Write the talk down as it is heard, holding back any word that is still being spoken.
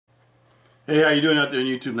Hey, how you doing out there in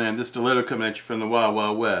YouTube land? This is Stiletto coming at you from the Wild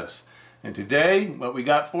Wild West. And today, what we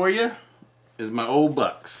got for you is my old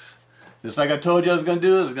bucks. Just like I told you I was going to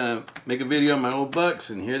do, I was going to make a video on my old bucks,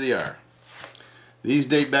 and here they are. These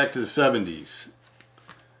date back to the 70s.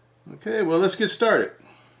 Okay, well, let's get started.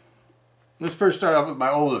 Let's first start off with my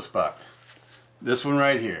oldest buck. This one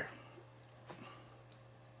right here.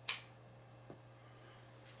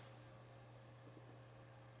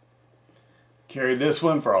 Carried this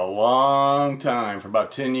one for a long time, for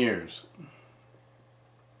about 10 years.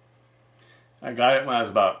 I got it when I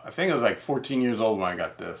was I think I was like 14 years old when I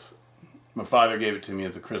got this. My father gave it to me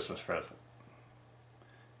as a Christmas present.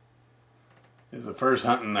 It's the first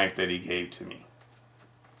hunting knife that he gave to me.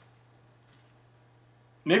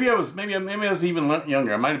 Maybe I was even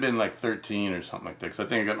younger. I might have been like 13 or something like that, because I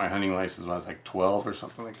think I got my hunting license when I was like 12 or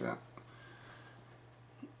something like that.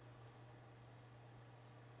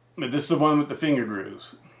 But this is the one with the finger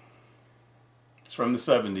grooves. It's from the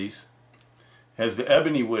 70s. Has the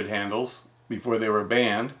ebony wood handles before they were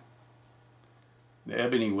banned. The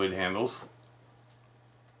ebony wood handles.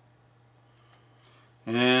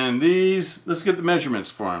 And these, let's get the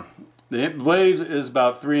measurements for them. The blade is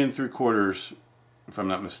about 3 3/4, if I'm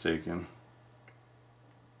not mistaken.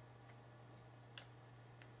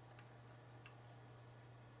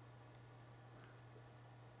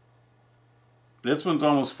 This one's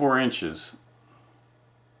almost 4 inches.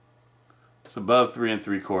 It's above 3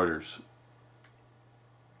 3/4.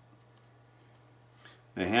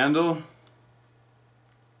 The handle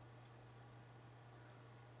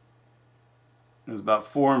is about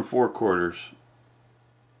 4 4/4,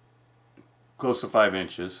 close to 5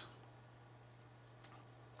 inches.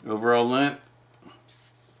 Overall length,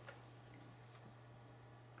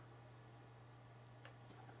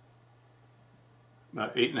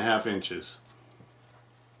 about 8.5 inches.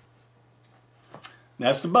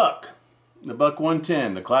 That's the buck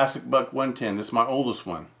 110, the classic buck 110. This is my oldest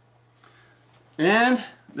one. And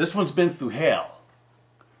this one's been through hell.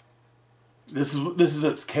 This is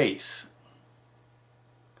its case.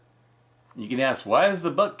 You can ask, why does the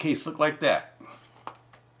buck case look like that?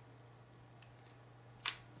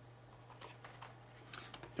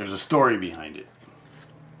 There's a story behind it.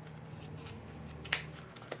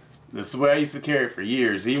 This is the way I used to carry it for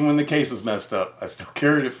years. Even when the case was messed up, I still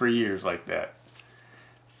carried it for years like that.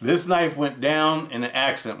 This knife went down in an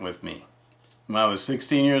accident with me. When I was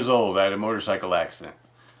 16 years old, I had a motorcycle accident.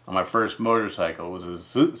 On my first motorcycle, it was a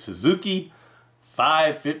Suzuki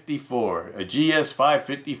 554, a GS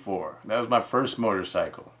 554. That was my first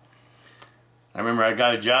motorcycle. I remember I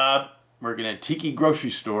got a job working at Tiki grocery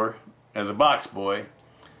store as a box boy,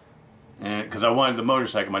 and because I wanted the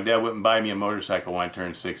motorcycle. My dad wouldn't buy me a motorcycle when I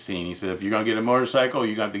turned 16. He said, if you're going to get a motorcycle,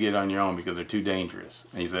 you're going to have to get it on your own because they're too dangerous.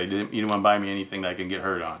 And he said, you didn't want to buy me anything that I can get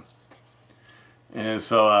hurt on. And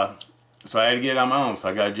so I had to get it on my own. So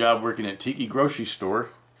I got a job working at Tiki grocery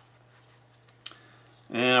store.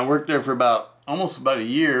 And I worked there for almost about a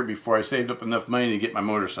year before I saved up enough money to get my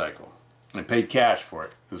motorcycle. I paid cash for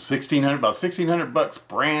it. It was about $1,600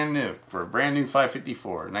 brand new for a brand new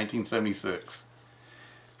 554, 1976.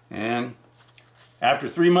 And after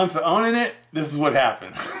 3 months of owning it, this is what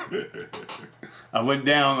happened. I went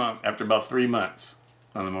down after about 3 months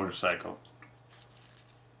on the motorcycle.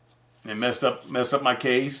 It messed up my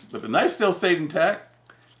case, but the knife still stayed intact.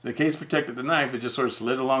 The case protected the knife. It just sort of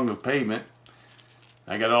slid along the pavement.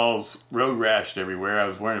 I got all road rashed everywhere. I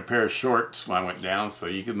was wearing a pair of shorts when I went down, so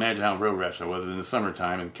you can imagine how road rash I was in the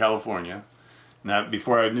summertime in California. Now,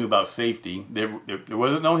 before I knew about safety, there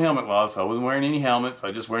wasn't no helmet law, so I wasn't wearing any helmets. I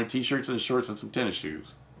was just wearing t-shirts and shorts and some tennis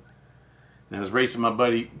shoes. And I was racing my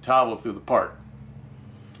buddy Tavo through the park.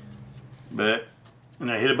 And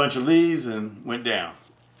I hit a bunch of leaves and went down.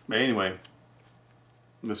 But anyway,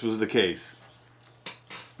 this was the case.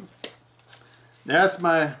 That's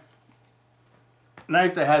my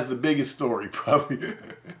knife that has the biggest story, probably,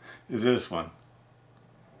 is this one.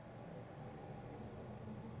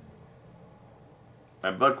 My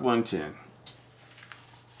buck 110.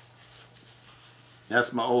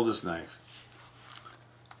 That's my oldest knife.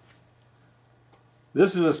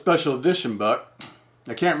 This is a special edition buck.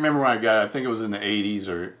 I can't remember when I got it. I think it was in the 80s,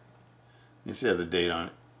 or let's see, it has a date on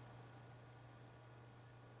it.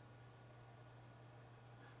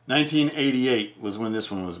 1988 was when this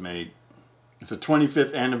one was made. It's a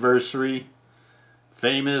 25th anniversary.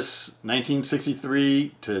 Famous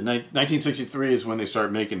 1963 to 1963 is when they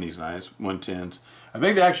started making these knives, 110s. I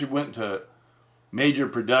think they actually went to major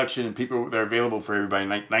production and they're available for everybody in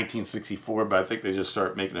 1964, but I think they just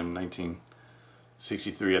started making them in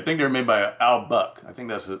 1963. I think they were made by Al Buck. I think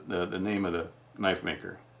that's the name of the knife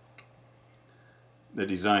maker. that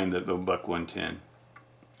designed the Buck 110.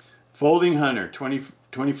 Folding Hunter,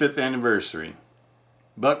 25th anniversary.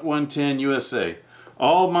 Buck 110 USA.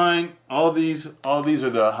 All these are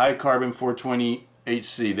the high carbon 420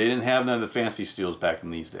 HC. They didn't have none of the fancy steels back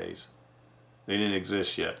in these days. They didn't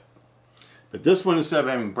exist yet. But this one, instead of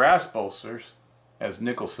having brass bolsters, has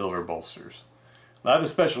nickel silver bolsters. A lot of the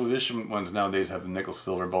special edition ones nowadays have the nickel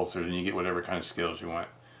silver bolsters, and you get whatever kind of scales you want.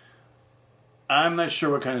 I'm not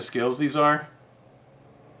sure what kind of scales these are,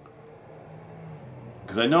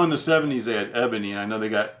 because I know in the 70s they had ebony, and I know they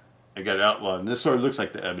got outlawed. And this sort of looks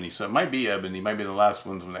like the ebony, so it might be ebony. It might be the last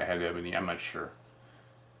ones when they had ebony. I'm not sure.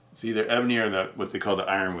 It's either ebony or what they call the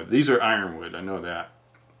ironwood. These are ironwood. I know that.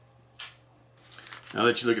 Now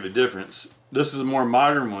let you look at the difference. This is a more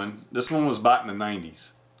modern one. This one was bought in the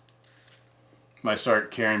 90s. When I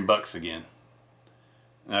started carrying bucks again.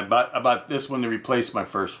 And I bought this one to replace my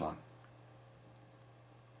first one,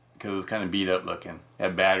 because it was kind of beat up looking. It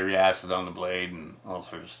had battery acid on the blade and all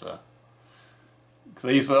sorts of stuff.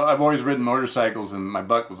 Because I've always ridden motorcycles, and my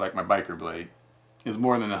buck was like my biker blade. It was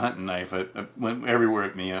more than a hunting knife. It went everywhere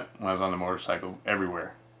with me when I was on the motorcycle.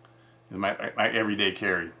 Everywhere. It was my everyday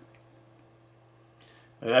carry.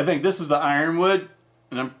 I think this is the ironwood,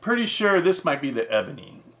 and I'm pretty sure this might be the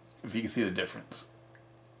ebony, if you can see the difference.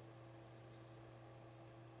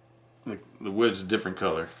 The wood's a different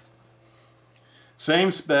color.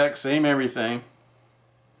 Same spec, same everything.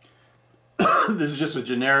 This is just a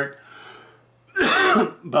generic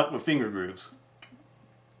buck with finger grooves.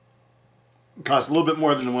 It costs a little bit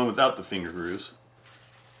more than the one without the finger grooves,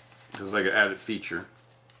 because it's like an added feature.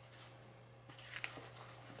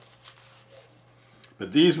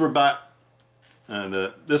 But these were bought,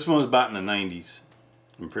 this one was bought in the 90s,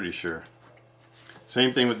 I'm pretty sure.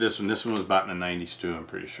 Same thing with this one. This one was bought in the 90s too, I'm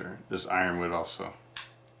pretty sure. This ironwood also.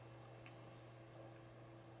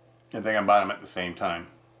 I think I bought them at the same time.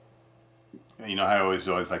 You know, I always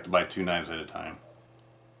like to buy 2 knives at a time.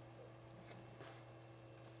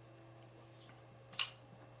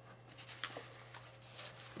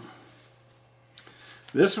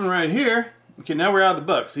 This one right here, okay, now we're out of the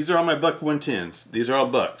bucks. These are all my Buck 110s. These are all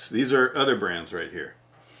bucks. These are other brands right here.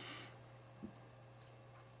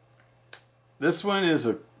 This one is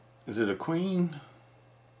it a Queen?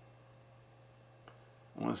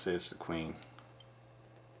 I want to say it's the Queen.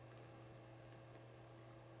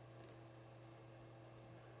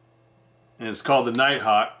 And it's called the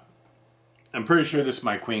Nighthawk. I'm pretty sure this is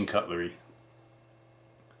my Queen cutlery.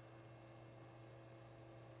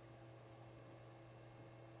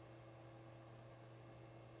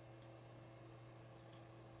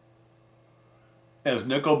 It has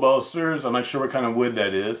nickel bolsters. I'm not sure what kind of wood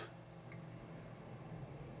that is.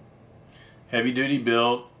 Heavy duty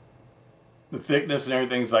build. The thickness and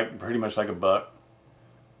everything's like pretty much like a buck.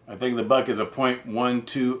 I think the buck is a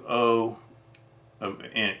 .120 of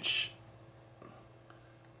an inch.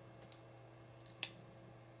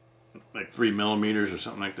 Like 3 millimeters or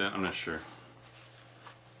something like that. I'm not sure.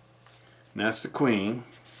 And that's the Queen.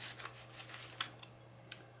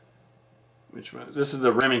 Which one? This is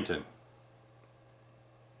the Remington.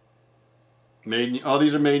 All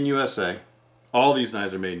these are made in USA. All these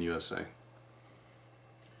knives are made in USA.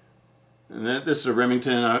 And this is a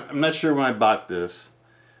Remington. I'm not sure when I bought this.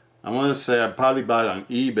 I want to say I probably bought it on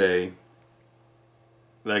eBay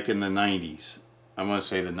like in the 90s. I want to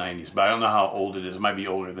say the 90s, but I don't know how old it is. It might be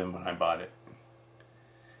older than when I bought it.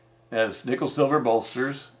 It has nickel silver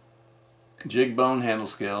bolsters, jig bone handle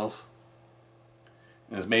scales,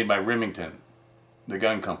 and it's made by Remington, the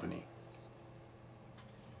gun company.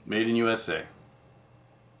 Made in USA.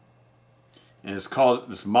 And it's called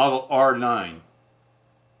this model R9.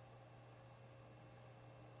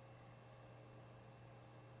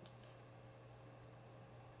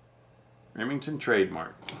 Remington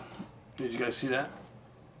trademark. Did you guys see that?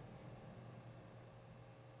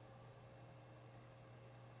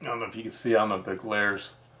 I don't know if you can see, I don't know if the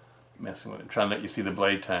glare's messing with it. I'm trying to let you see the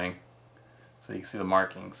blade tang so you can see the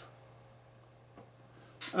markings.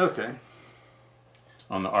 Okay.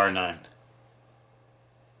 On the R9.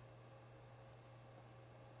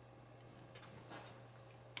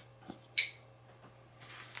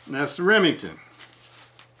 And that's the Remington.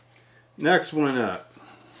 Next one up.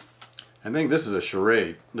 I think this is a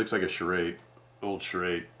charade. Looks like a charade. Old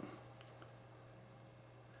charade.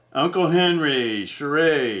 Uncle Henry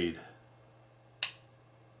charade.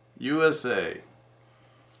 USA.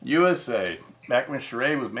 USA. Back when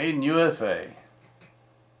charade was made in USA.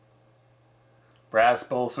 Brass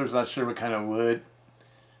bolsters, not sure what kind of wood.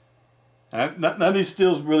 None of these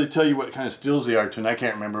steels really tell you what kind of steels they are too, and I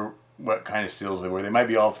can't remember what kind of steels they were. They might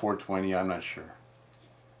be all 420, I'm not sure.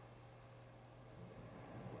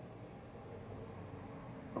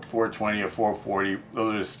 420 or 440.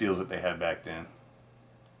 Those are the steels that they had back then.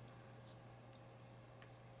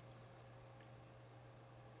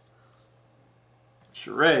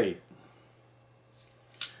 Charade.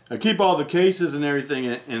 I keep all the cases and everything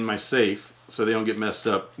in my safe so they don't get messed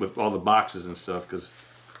up with all the boxes and stuff, because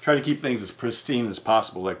I try to keep things as pristine as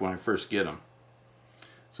possible, like when I first get them.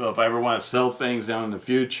 So if I ever want to sell things down in the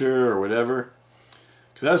future or whatever,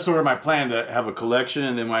 because that's sort of my plan, to have a collection,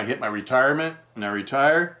 and then when I hit my retirement and I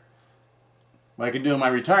retire, what I can do in my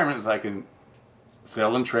retirement is I can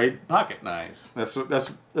sell and trade pocket knives. That's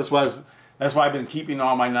why I've been keeping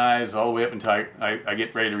all my knives all the way up until I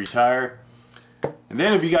get ready to retire. And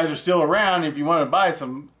then if you guys are still around, if you want to buy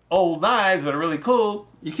some old knives that are really cool,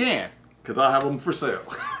 you can, because I'll have them for sale.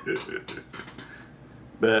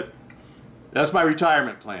 But that's my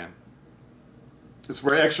retirement plan. It's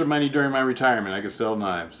for extra money during my retirement. I can sell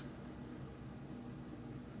knives.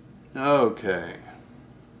 Okay.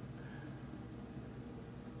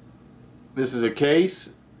 This is a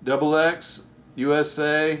case, XX,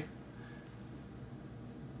 USA.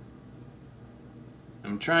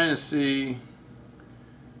 I'm trying to see,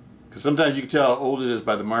 because sometimes you can tell how old it is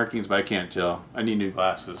by the markings, but I can't tell. I need new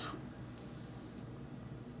glasses.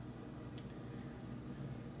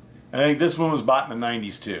 I think this one was bought in the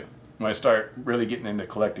 90s too. When I started really getting into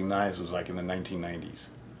collecting knives was like in the 1990s.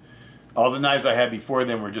 All the knives I had before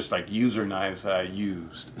then were just like user knives that I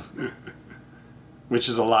used. Which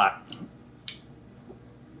is a lot.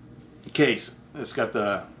 Case. It's got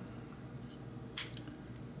the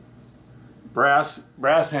brass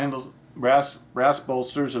handles, brass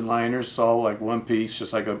bolsters and liners. It's all like one piece,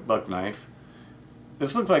 just like a buck knife.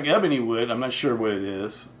 This looks like ebony wood. I'm not sure what it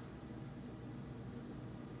is.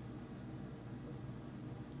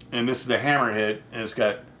 And this is the hammerhead, and it's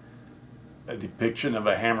got a depiction of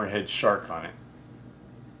a hammerhead shark on it.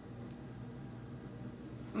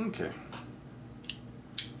 Okay.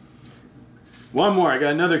 One more. I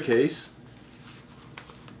got another case.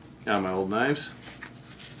 Got my old knives.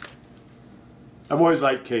 I've always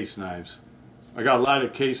liked case knives. I got a lot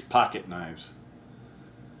of case pocket knives.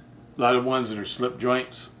 A lot of ones that are slip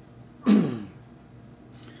joints.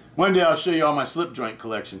 One day I'll show you all my slip joint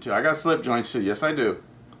collection too. I got slip joints too. Yes, I do.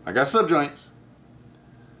 I got slip joints.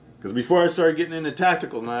 Because before I started getting into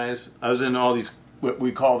tactical knives, I was into all these, what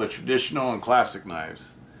we call the traditional and classic knives.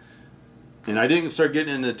 And I didn't start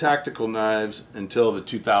getting into tactical knives until the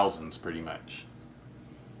 2000s, pretty much.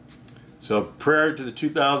 So prior to the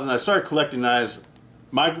 2000s, I started collecting knives.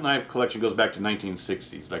 My knife collection goes back to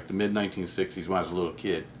 1960s, like the mid 1960s when I was a little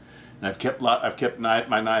kid. And I've kept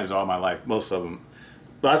my knives all my life, most of them.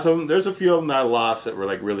 Lots of them. There's a few of them that I lost that were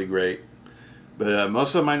like really great. But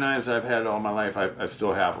most of my knives I've had all my life, I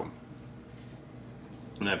still have them.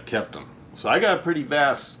 And I've kept them. So I got a pretty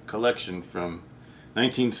vast collection from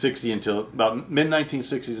 1960 until about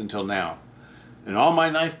mid-1960s until now. And all my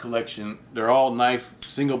knife collection, they're all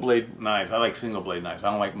single blade knives. I like single blade knives. I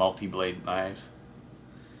don't like multi-blade knives.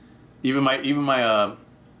 Even my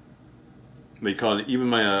they call it, even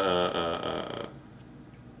my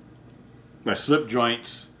my slip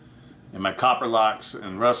joints and my copper locks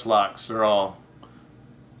and rust locks, they're all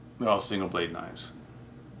single blade knives.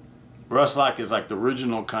 Rust lock is like the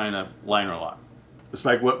original kind of liner lock. It's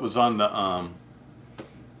like what was on the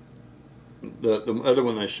other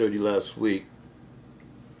one I showed you last week.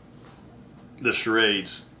 The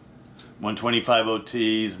charades, 125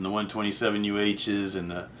 OTs and the 127 UHs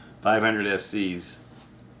and the 500 SCs.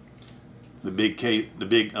 The big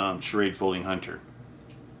charade folding hunter.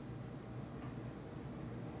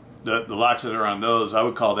 The locks that are on those, I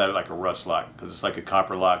would call that like a rust lock, because it's like a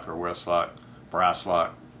copper lock or rust lock, brass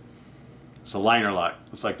lock. It's a liner lock.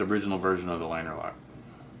 It's like the original version of the liner lock.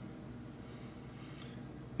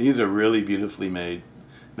 These are really beautifully made.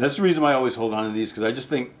 And that's the reason why I always hold on to these, because I just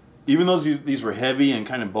think, even though these were heavy and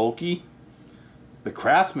kind of bulky, the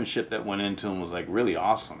craftsmanship that went into them was like really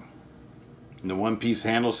awesome. And the one-piece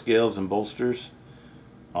handle scales and bolsters,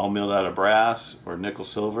 all milled out of brass or nickel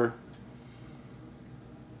silver.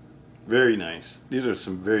 Very nice. These are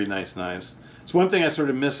some very nice knives. It's one thing I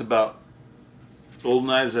sort of miss about old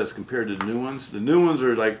knives as compared to the new ones. The new ones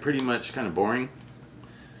are like pretty much kind of boring,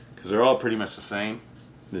 because they're all pretty much the same.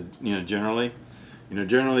 Generally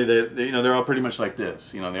they're all pretty much like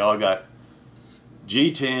this. They all got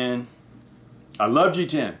G10. I love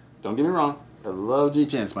G10. Don't get me wrong. I love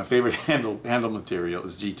G10. It's my favorite handle material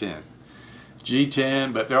is G10.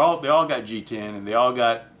 G10, but they all got G10, and they all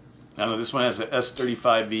got, I don't know, this one has an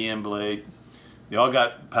S35 VM blade. They all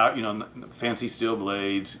got fancy steel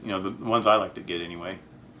blades, the ones I like to get anyway.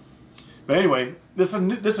 But anyway, this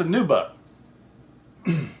is a new buck.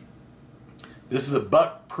 This is a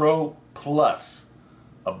Buck Pro Plus.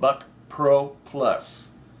 A Buck Pro Plus.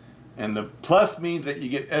 And the plus means that you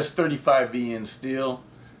get S35V in steel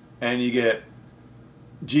and you get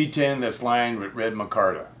G10 that's lined with red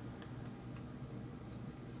micarta.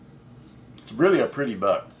 It's really a pretty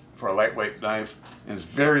buck for a lightweight knife, and it's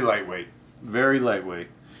very lightweight. Very lightweight.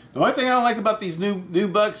 The only thing I don't like about these new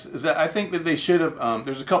bucks is that I think that they should have,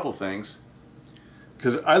 there's a couple things.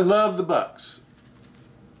 Because I love the bucks.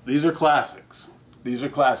 These are classics. These are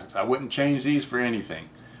classics. I wouldn't change these for anything.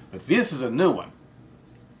 But this is a new one.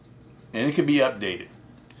 And it could be updated.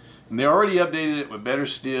 And they already updated it with better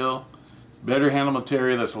steel, better handle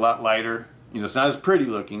material that's a lot lighter. You know, it's not as pretty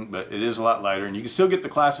looking, but it is a lot lighter. And you can still get the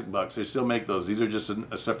classic bucks. They still make those. These are just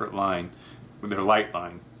a separate line. They're light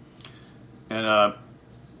line. And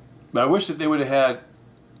but I wish that they would have had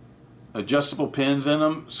adjustable pins in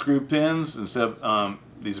them, screw pins, instead of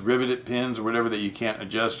these riveted pins or whatever that you can't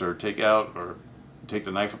adjust or take out or take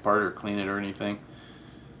the knife apart or clean it or anything.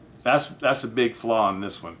 That's the big flaw in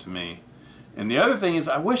this one to me. And the other thing is,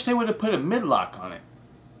 I wish they would have put a mid-lock on it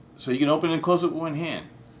so you can open and close it with one hand.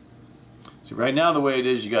 See, right now the way it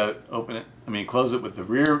is, you got to close it with the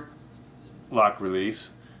rear lock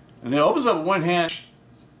release, and it opens up with one hand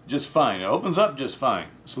just fine. It opens up just fine.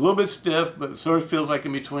 It's a little bit stiff, but it sort of feels like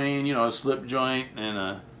in between, you know, a slip joint and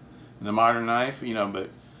a modern knife, you know, but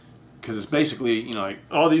because it's basically, you know, like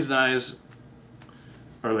all these knives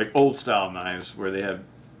are like old style knives where they have,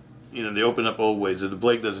 you know, they open up old ways. The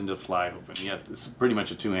blade doesn't just fly open. Yeah, it's pretty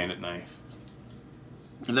much a two-handed knife,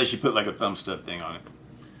 unless you put like a thumb stud thing on it.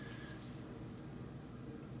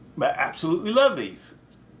 But I absolutely love these.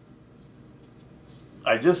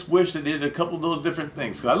 I just wish they did a couple little different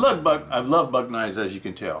things. I love buck knives, as you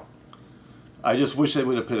can tell. I just wish they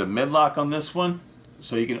would have put a mid-lock on this one,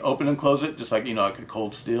 so you can open and close it, just like, you know, like a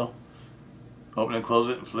cold steel. Open and close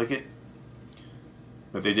it and flick it.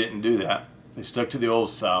 But they didn't do that. They stuck to the old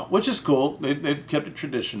style, which is cool. They kept it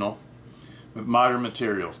traditional with modern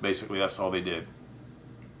materials. Basically, that's all they did.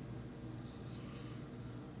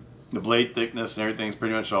 The blade thickness and everything's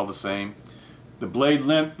pretty much all the same. The blade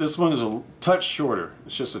length, this one is a touch shorter.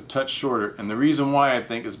 It's just a touch shorter. And the reason why, I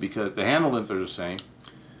think, is because the handle length are the same.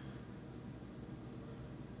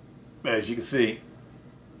 As you can see,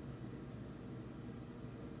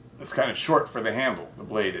 it's kind of short for the handle, the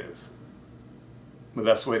blade is. But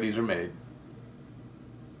that's the way these are made.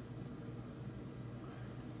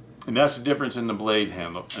 And that's the difference in the blade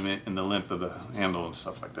handle, in the length of the handle and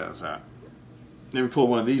stuff like that is that. Let me pull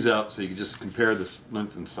one of these out so you can just compare the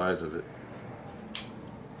length and size of it.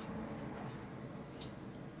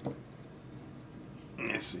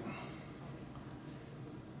 Let's see.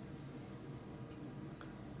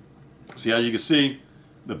 See, as you can see,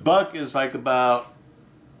 the buck is like about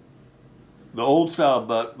the old style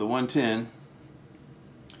buck, the 110.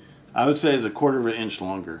 I would say is a quarter of an inch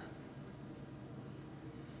longer.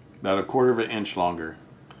 About a quarter of an inch longer.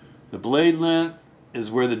 The blade length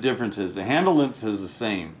is where the difference is. The handle length is the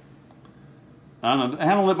same. I don't know, the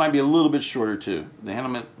handle length might be a little bit shorter too. The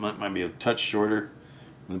handle length might be a touch shorter.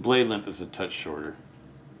 And the blade length is a touch shorter.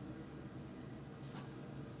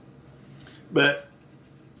 But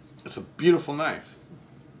it's a beautiful knife.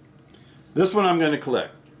 This one I'm going to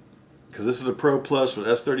collect, because this is a Pro Plus with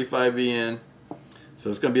S35V in. So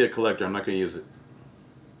it's going to be a collector. I'm not going to use it.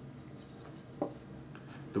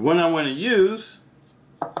 The one I want to use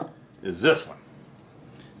is this one.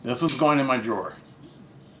 This one's going in my drawer.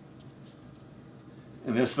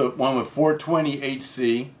 And this is the one with 420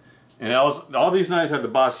 HC. And all these knives have the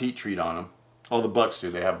Boss heat treat on them. All the bucks do.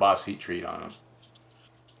 They have Boss heat treat on them.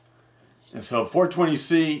 And so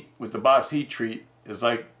 420C with the Boss heat treat is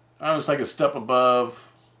like, I don't know, it's like a step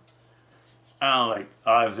above, I don't know, like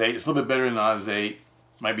Oz 8. It's a little bit better than Oz 8.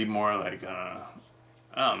 Might be more like, I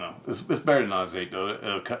don't know. It's better than Oz 8 though.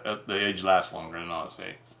 It'll cut, the edge lasts longer than Oz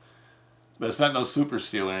 8. But it's not no super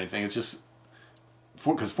steel or anything. It's just,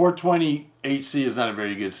 because 420 HC is not a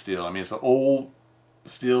very good steel. I mean, it's an old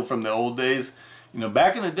steel from the old days. You know,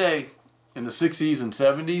 back in the day, in the 60s and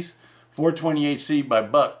 70s, 420 HC by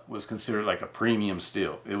Buck was considered like a premium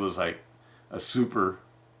steel. It was like a super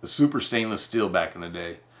stainless steel back in the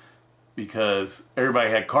day, because everybody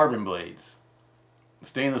had carbon blades.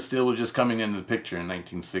 Stainless steel was just coming into the picture in the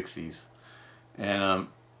 1960s. And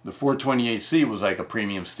the 420 HC was like a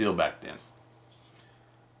premium steel back then.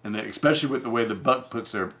 And especially with the way the Buck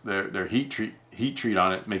puts their heat treat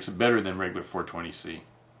on it, makes it better than regular 420C.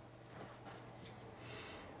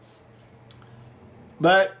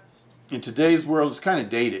 But in today's world, it's kind of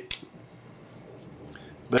dated.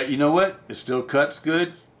 But you know what? It still cuts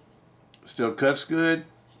good. Still cuts good.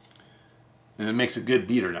 And it makes a good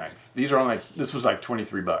beater knife. These are only, this was like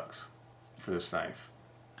 23 bucks for this knife.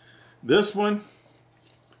 This one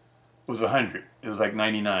was 100. It was like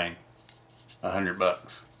 99, 100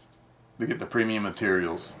 bucks to get the premium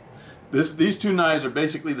materials. These two knives are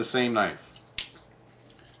basically the same knife.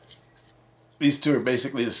 These two are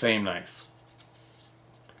basically the same knife.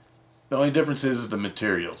 The only difference is the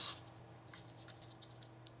materials.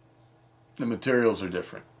 The materials are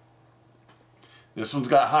different. This one's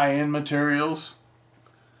got high-end materials,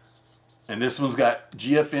 and this one's got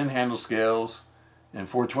GFN handle scales and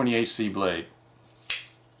 420HC blade.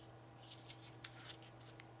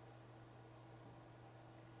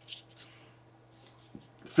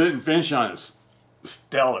 Fit and finish on it is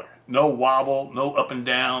stellar. No wobble, no up and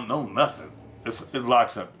down, no nothing. It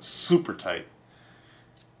locks up super tight.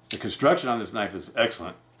 The construction on this knife is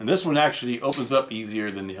excellent. And this one actually opens up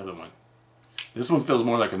easier than the other one. This one feels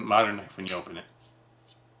more like a modern knife when you open it.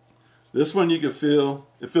 This one you can feel,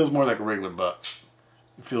 it feels more like a regular butt.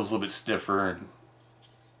 It feels a little bit stiffer and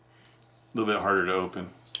a little bit harder to open.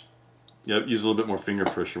 You use a little bit more finger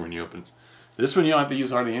pressure when you open. This one you don't have to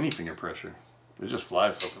use hardly any finger pressure. It just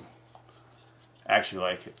flies open. I actually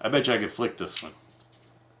like it. I bet you I could flick this one.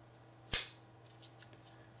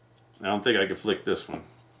 I don't think I could flick this one.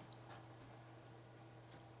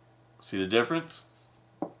 See the difference?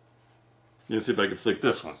 Let's see if I can flick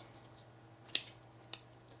this one.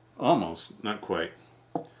 Almost, not quite.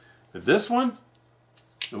 But this one,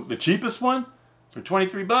 the cheapest one, for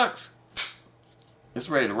 23 bucks, it's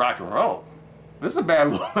ready to rock and roll. This is a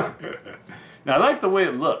bad one. Now I like the way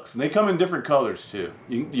it looks. And they come in different colors too.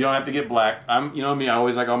 You don't have to get black. You know me, I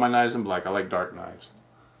always like all my knives in black. I like dark knives.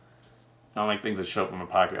 I don't like things that show up in my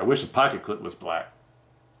pocket. I wish the pocket clip was black.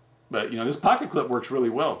 But you know, this pocket clip works really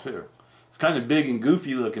well too. It's kind of big and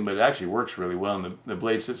goofy looking, but it actually works really well, and the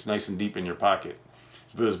blade sits nice and deep in your pocket.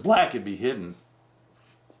 If it was black, it'd be hidden.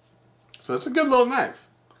 So it's a good little knife.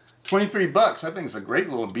 23 bucks. I think it's a great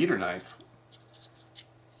little beater knife.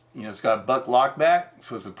 You know, it's got buck lock back,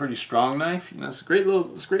 so it's a pretty strong knife. You know, it's a great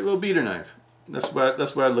little beater knife. That's why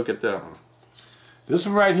I look at that one. This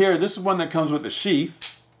one right here, this is one that comes with a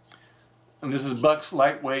sheath, and this is Buck's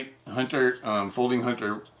lightweight hunter, folding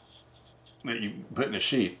hunter that you put in a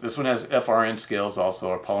sheath. This one has FRN scales also,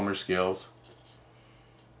 or polymer scales.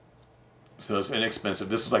 So it's inexpensive.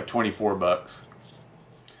 This is like 24 bucks.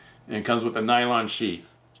 And it comes with a nylon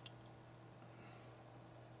sheath.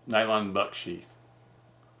 Nylon buck sheath.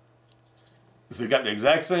 So you got the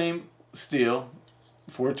exact same steel,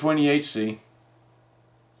 420HC,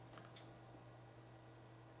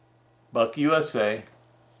 Buck USA.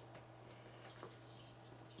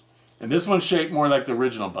 And this one's shaped more like the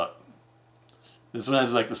original Buck. This one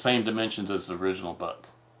has like the same dimensions as the original Buck.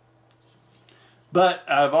 But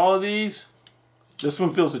out of all of these, this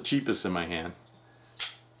one feels the cheapest in my hand.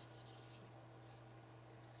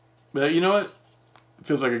 But you know what? It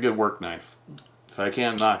feels like a good work knife. So I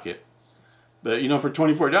can't knock it. But you know, for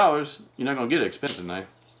 $24, you're not going to get an expensive knife.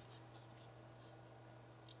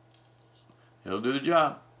 It'll do the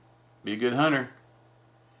job. Be a good hunter.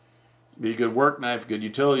 Be a good work knife, good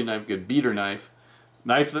utility knife, good beater knife.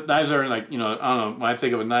 Knives are like, you know, I don't know, when I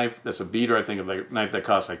think of a knife that's a beater, I think of like a knife that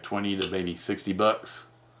costs like 20 to maybe 60 bucks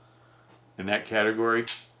in that category.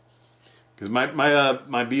 Because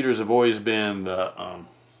my beaters have always been the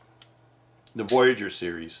Voyager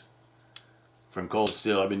series from Cold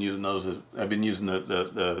Steel. I've been using those. I've been using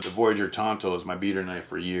the Voyager Tonto as my beater knife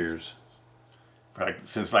for years.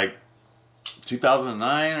 Since like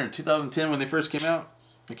 2009 or 2010 when they first came out.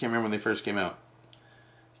 I can't remember when they first came out.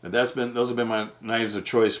 But those have been my knives of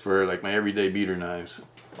choice for like my everyday beater knives.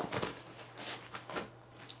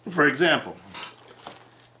 For example,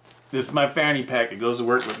 this is my fanny pack. It goes to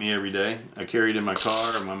work with me every day. I carry it in my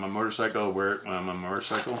car or on my motorcycle. I wear it when I'm on my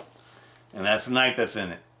motorcycle. And that's the knife that's in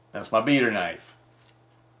it. That's my beater knife.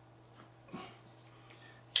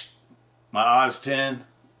 My Oz 10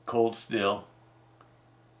 Cold Steel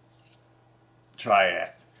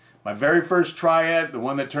Triad. My very first Triad, the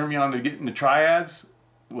one that turned me on to get into Triads,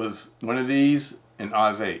 was one of these in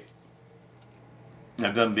Oz 8.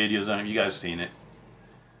 I've done videos on it. You guys have seen it.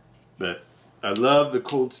 But I love the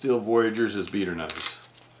Cold Steel Voyagers as beater knives.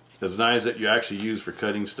 The knives that you actually use for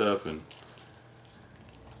cutting stuff and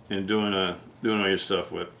doing all your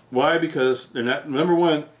stuff with. Why? Because they're not, number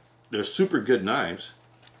one, they're super good knives.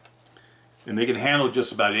 And they can handle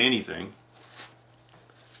just about anything.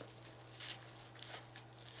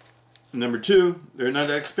 Number two, they're not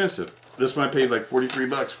that expensive. This one I paid like 43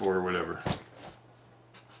 bucks for or whatever.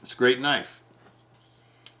 It's a great knife.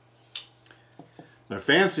 My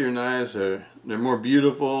fancier knives they're more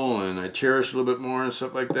beautiful and I cherish a little bit more and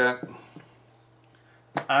stuff like that.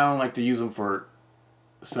 I don't like to use them for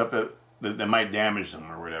stuff that might damage them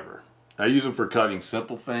or whatever. I use them for cutting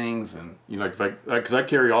simple things, and you know, because I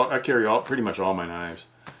carry all pretty much all my knives,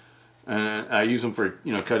 and I use them for,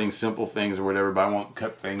 you know, cutting simple things or whatever. But I won't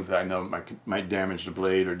cut things that I know might damage the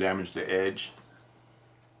blade or damage the edge.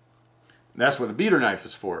 And that's what a beater knife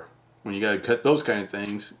is for. When you got to cut those kind of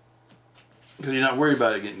things, because you're not worried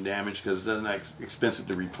about it getting damaged because it's not expensive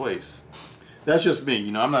to replace. That's just me,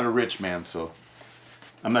 you know. I'm not a rich man, so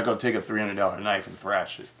I'm not going to take a $300 knife and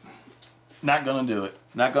thrash it. Not going to do it.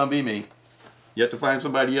 Not going to be me. You have to find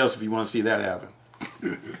somebody else if you want to see that happen.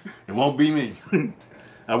 It won't be me.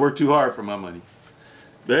 I work too hard for my money.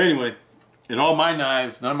 But anyway, in all my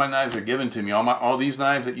knives, none of my knives are given to me. All these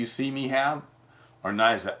knives that you see me have are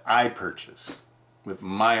knives that I purchase with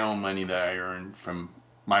my own money that I earn from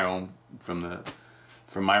my own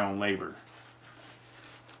labor.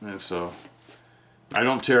 And so I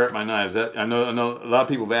don't tear up my knives. I know a lot of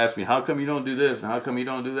people have asked me, how come you don't do this and how come you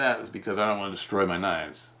don't do that? It's because I don't want to destroy my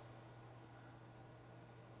knives.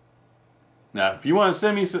 Now, if you want to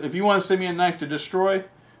send me a knife to destroy,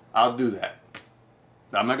 I'll do that.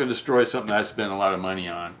 I'm not going to destroy something I spent a lot of money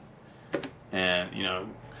on. And, you know,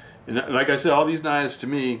 and like I said, all these knives to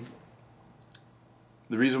me,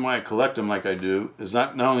 the reason why I collect them like I do is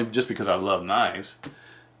not only just because I love knives,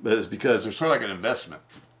 but it's because they're sort of like an investment.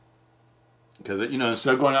 Because, you know,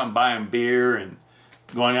 instead of going out and buying beer and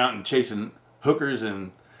going out and chasing hookers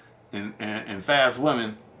and fast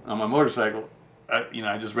women on my motorcycle,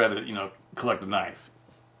 I just rather, you know, collect a knife.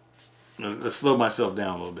 Let's slow myself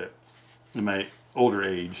down a little bit in my older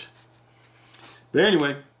age. But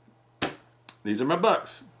anyway, these are my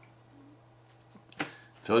bucks.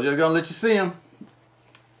 Told you I was gonna let you see them.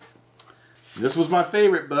 This was my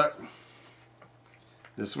favorite buck.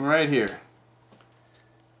 This one right here.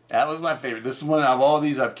 That was my favorite. This is one out of all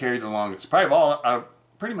these I've carried the longest.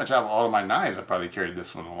 Pretty much out of all of my knives, I probably carried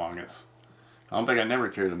this one the longest. I don't think I never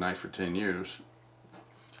carried a knife for 10 years.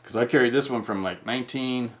 Because I carried this one from like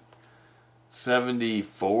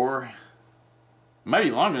 1974. It might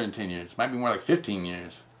be longer than 10 years. It might be more like 15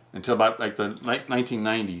 years. Until about like the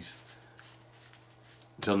 1990s.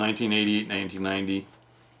 Until 1988, 1990.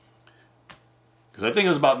 Because I think it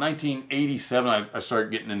was about 1987 I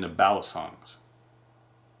started getting into ballad songs.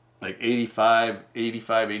 Like 85,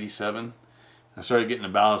 87. I started getting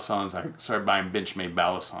into ballad songs. I started buying Benchmade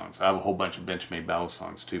ballad songs. I have a whole bunch of Benchmade ballad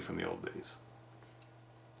songs too from the old days.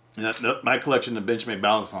 And my collection of Benchmade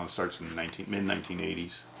ballad songs starts in the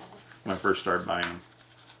mid-1980s when I first started buying them.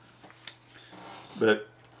 But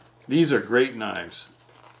these are great knives.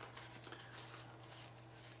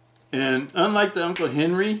 And unlike the Uncle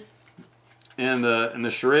Henry and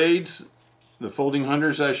the charades, the folding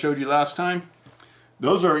hunters I showed you last time,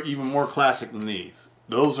 those are even more classic than these.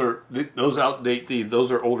 Those outdate these.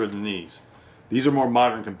 Those are older than these. These are more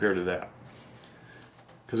modern compared to that.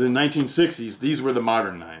 Because in the 1960s, these were the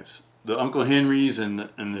modern knives. The Uncle Henrys and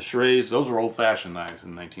the charades, those were old-fashioned knives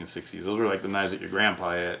in the 1960s. Those were like the knives that your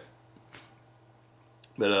grandpa had.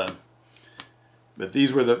 But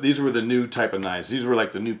these were the new type of knives. These were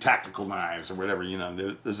like the new tactical knives or whatever, you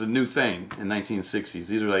know. There's a new thing in 1960s.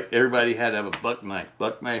 These were like, everybody had to have a buck knife.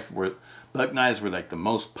 Buck knives were like the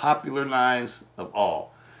most popular knives of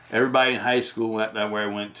all. Everybody in high school, where I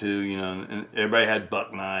went to, you know, and everybody had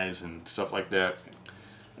buck knives and stuff like that.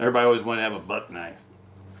 Everybody always wanted to have a buck knife.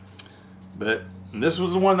 But this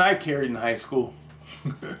was the one that I carried in high school.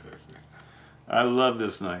 I love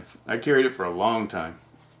this knife. I carried it for a long time.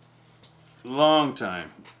 Long time.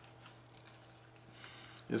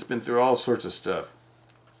 It's been through all sorts of stuff.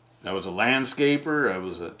 I was a landscaper. I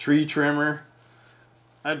was a tree trimmer.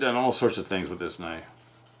 I've done all sorts of things with this knife.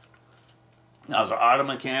 I was an auto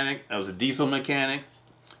mechanic. I was a diesel mechanic.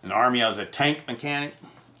 In the Army, I was a tank mechanic.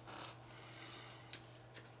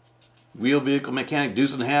 Wheel vehicle mechanic,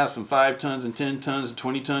 deuce and a half, some 5 tons and 10 tons and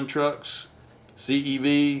 20-ton trucks.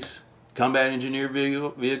 CEVs, combat engineer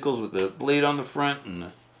vehicles with the blade on the front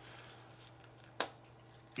and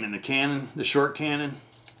the cannon, the short cannon.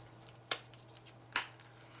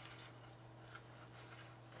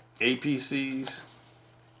 APCs,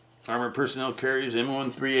 armored personnel carriers,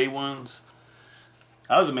 M13A1s.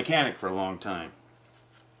 I was a mechanic for a long time.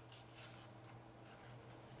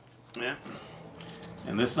 Yeah.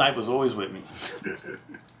 And this knife was always with me.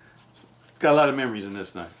 It's got a lot of memories in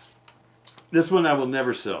this knife. This one I will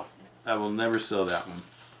never sell. I will never sell that one.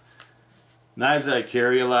 Knives that I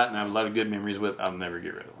carry a lot and I have a lot of good memories with, I'll never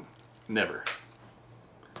get rid of them. Never.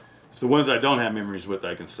 It's the ones I don't have memories with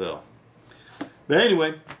I can sell. But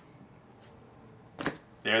anyway,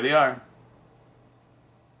 there they are.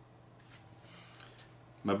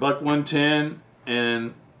 My Buck 110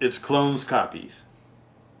 and it's clones copies.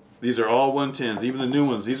 These are all 110s, even the new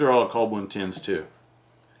ones. These are all called 110s too.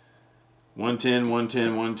 110,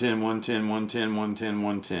 110, 110, 110, 110, 110,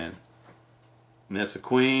 110. And that's the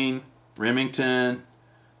Queen, Remington,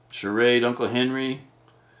 Charade, Uncle Henry,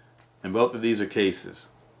 and both of these are cases.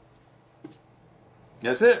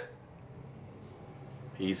 That's it.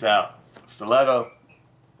 Peace out. Stiletto.